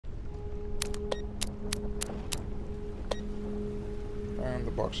And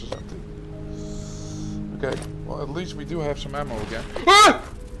the box is empty. Okay, well at least we do have some ammo again. Ah!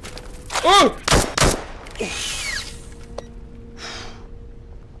 Oh!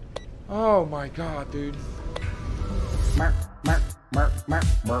 Oh my god, dude.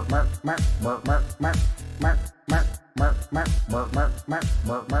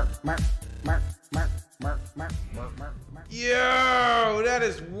 Yo, that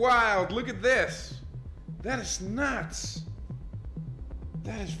is wild. Look at this. That is nuts.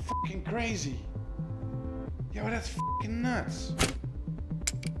 That is fucking crazy. Yo, that's fucking nuts.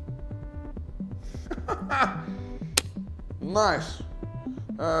 Nice.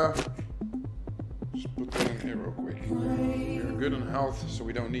 Just put that in here real quick. We're good on health, so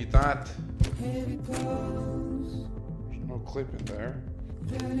we don't need that. There's no clip in there.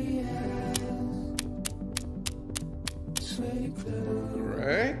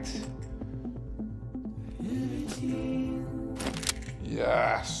 Great.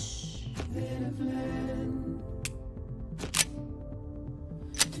 Yes.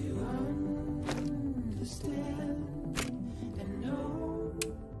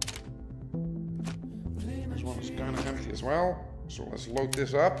 This one is kind of empty as well, so let's load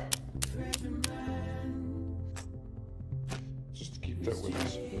this up. Just keep that with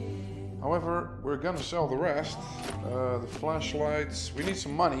us. However, we're gonna sell the rest. The flashlights. We need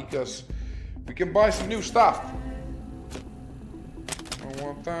some money because we can buy some new stuff. We don't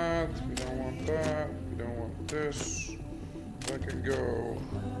want that. We don't want that. We don't want this. That can go.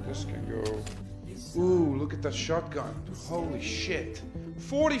 This can go. Ooh, look at that shotgun. Holy shit.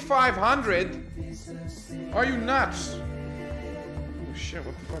 4,500? Are you nuts? Oh shit,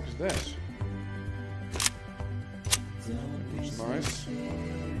 what the fuck is this? Looks nice.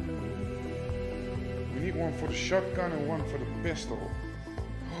 We need one for the shotgun and one for the pistol.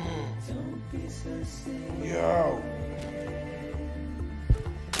 Yo!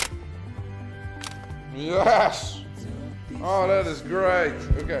 Yes! Oh, that is great.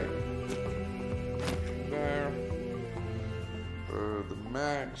 Okay. There. The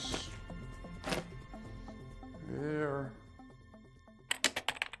mags. Here.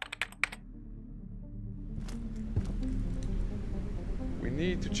 We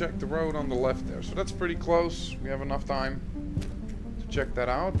need to check the road on the left there. So that's pretty close. We have enough time to check that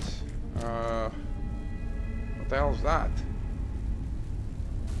out. What the hell is that?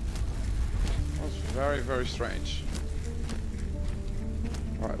 That's very, very strange.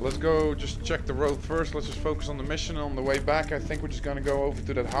 Alright, let's go just check the road first. Let's just focus on the mission. On the way back, I think we're just gonna go over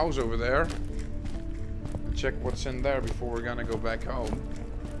to that house over there and check what's in there before we're gonna go back home.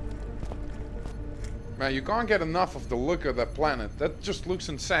 Man, you can't get enough of the look of that planet. That just looks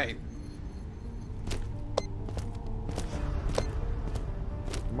insane.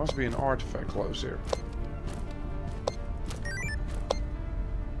 There must be an artifact close here.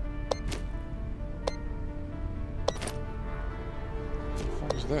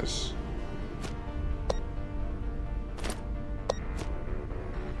 What is this?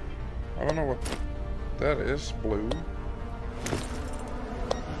 I don't know what that is. Blue.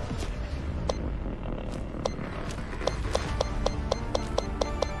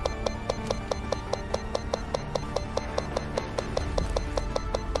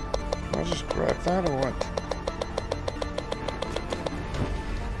 I'll just grab that or what?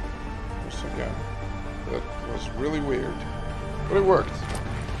 Once again, that was really weird, but it worked.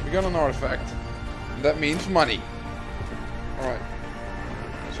 We got an artifact, and that means money. Alright.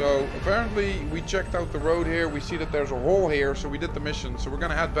 So, apparently we checked out the road here. We see that there's a hole here, so we did the mission. So we're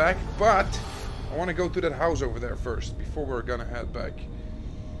gonna head back, but I want to go to that house over there first, before we're gonna head back.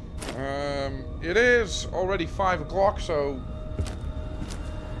 It is already 5 o'clock, so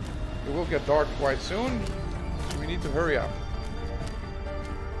it will get dark quite soon. So we need to hurry up.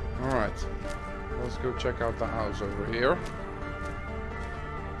 Alright. Let's go check out the house over here.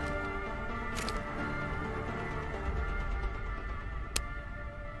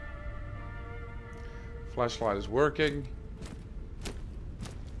 Flashlight is working.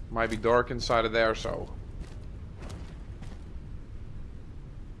 Might be dark inside of there, so.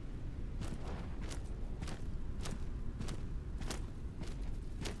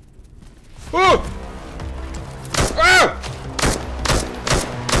 Oh! Ah!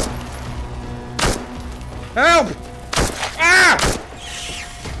 Help! Ah!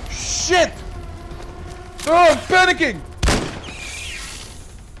 Shit! Oh, I'm panicking!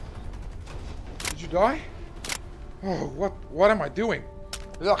 Did you die? Oh, what am I doing?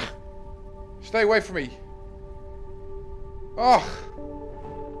 Ugh. Stay away from me. Oh.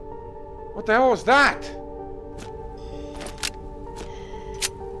 What the hell was that?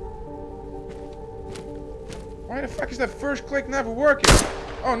 Why Why the fuck is that first click never working?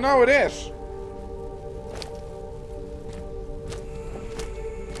 Oh no, it is.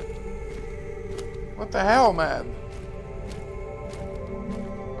 What the hell, man?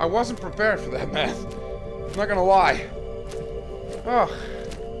 I wasn't prepared for that, man. I'm not gonna lie. Oh.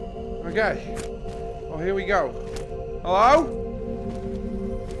 Okay. Well, here we go. Hello?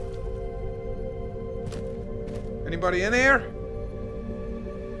 Anybody in here?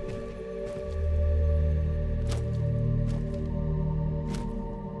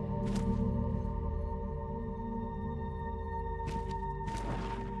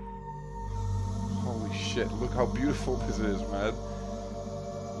 Holy shit, look how beautiful this is, man.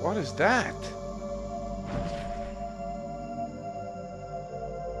 What is that?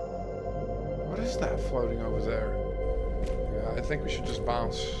 What is that floating over there? Yeah, I think we should just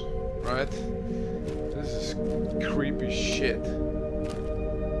bounce, right? This is creepy shit.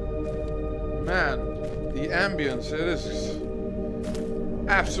 Man, the ambience, it is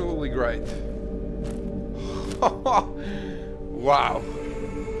absolutely great. Wow.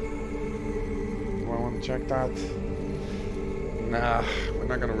 Do I want to check that? Nah, we're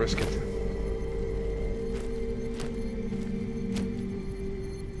not gonna risk it.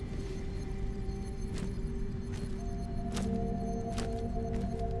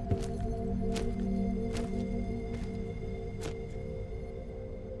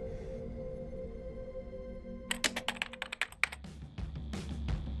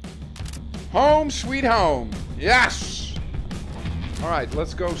 Home sweet home. Yes! Alright,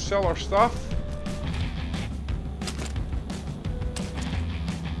 let's go sell our stuff.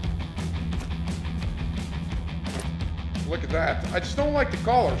 Look at that. I just don't like the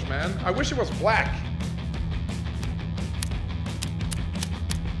colors, man. I wish it was black.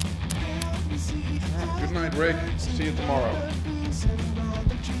 Good night, Rick. See you tomorrow.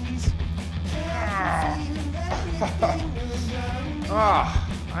 Ah,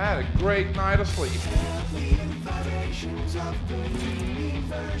 I had a great night of sleep.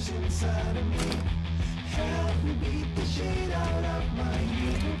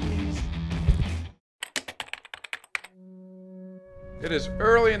 It is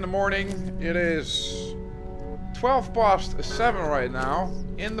early in the morning. It is 12 past 7 right now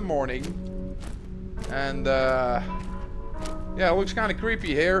in the morning. And yeah, it looks kind of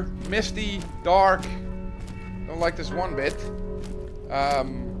creepy here. Misty, dark. Don't like this one bit.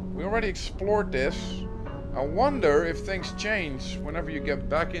 We already explored this. I wonder if things change whenever you get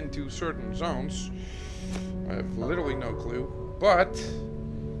back into certain zones. I have literally no clue. But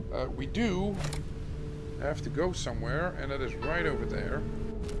we do have to go somewhere, and that is right over there.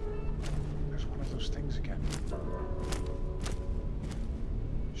 There's one of those things again.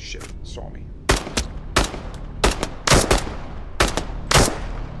 Shit, it saw me.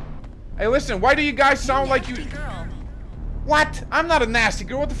 Hey, listen, why do you guys sound like you... What? I'm not a nasty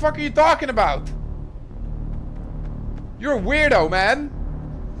girl. What the fuck are you talking about? You're a weirdo, man.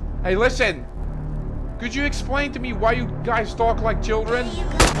 Hey, listen. Could you explain to me why you guys talk like children?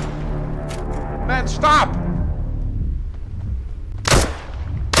 Man, stop!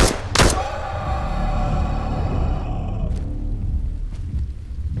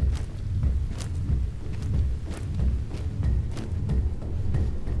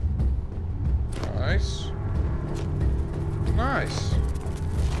 Nice. Nice.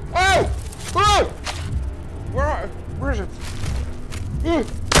 Oh! Oh! Where is it?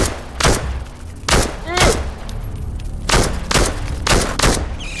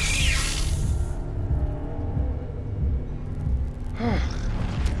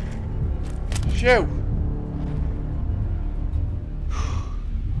 Shoot.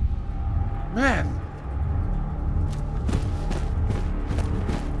 Man.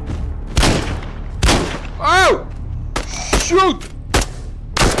 Oh! Shoot!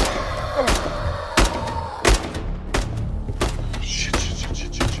 Shit.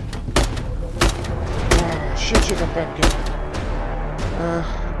 Oh, shit, I'm back again.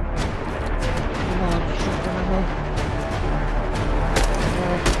 Come on, come on.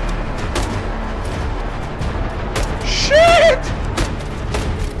 Shit!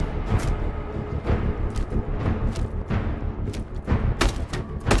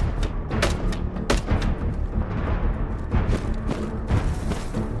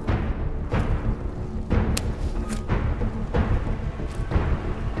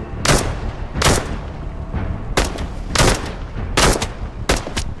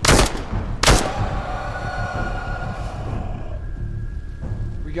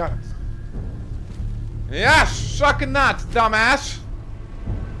 We got it. Yes! Suck a nut, dumbass!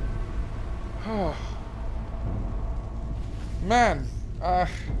 Oh. Man.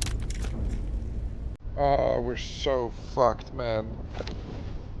 Oh, we're so fucked, man.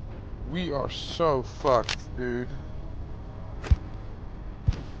 We are so fucked, dude.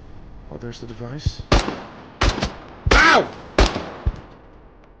 Oh, there's the device. Ow!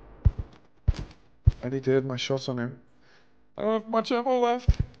 I need to hit my shots on him. I don't have much ammo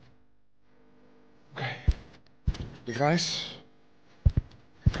left. Okay. You guys.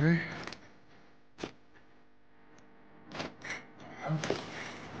 Okay.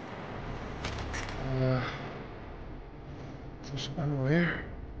 There's ammo here.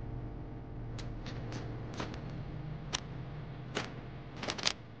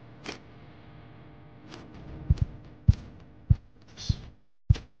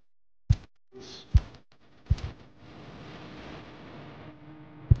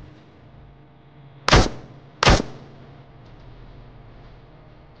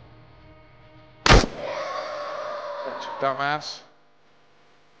 Dumbass.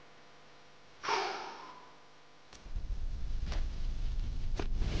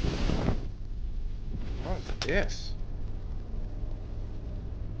 What is this?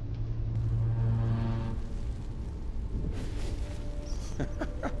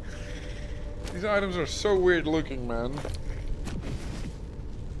 These items are so weird looking, man.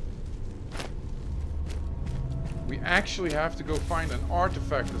 We actually have to go find an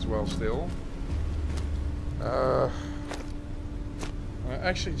artifact as well still. I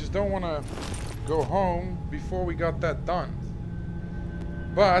actually just don't want to go home before we got that done.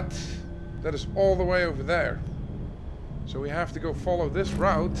 But that is all the way over there. So we have to go follow this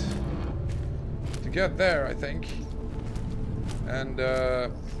route to get there, I think. And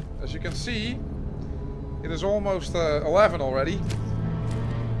as you can see, it is almost 11 already.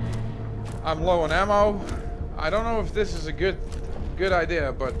 I'm low on ammo. I don't know if this is a good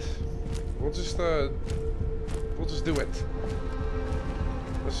idea, but we'll just do it.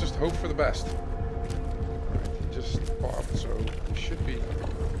 Let's just hope for the best. Alright, he just popped, so we should be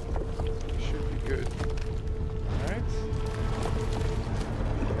good. Alright.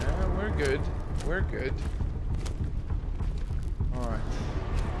 Yeah, we're good. We're good. Alright.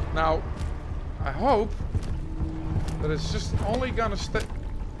 Now, I hope that it's just only gonna stay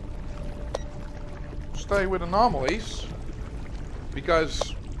with anomalies,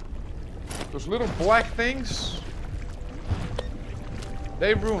 because those little black things,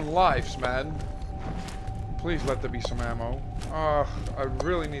 they ruin lives, man. Please let there be some ammo. Oh, I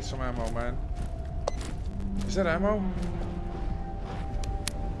really need some ammo, man. Is that ammo?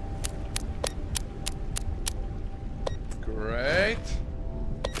 Great.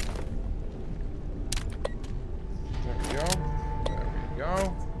 There we go. There we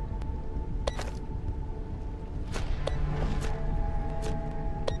go.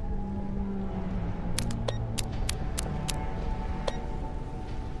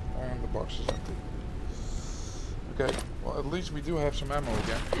 And the box is empty. Okay, well at least we do have some ammo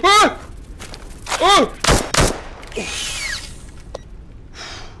again. Ah! Oh!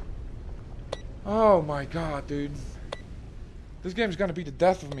 Oh my god, dude. This game's gonna be the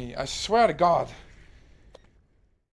death of me. I swear to God.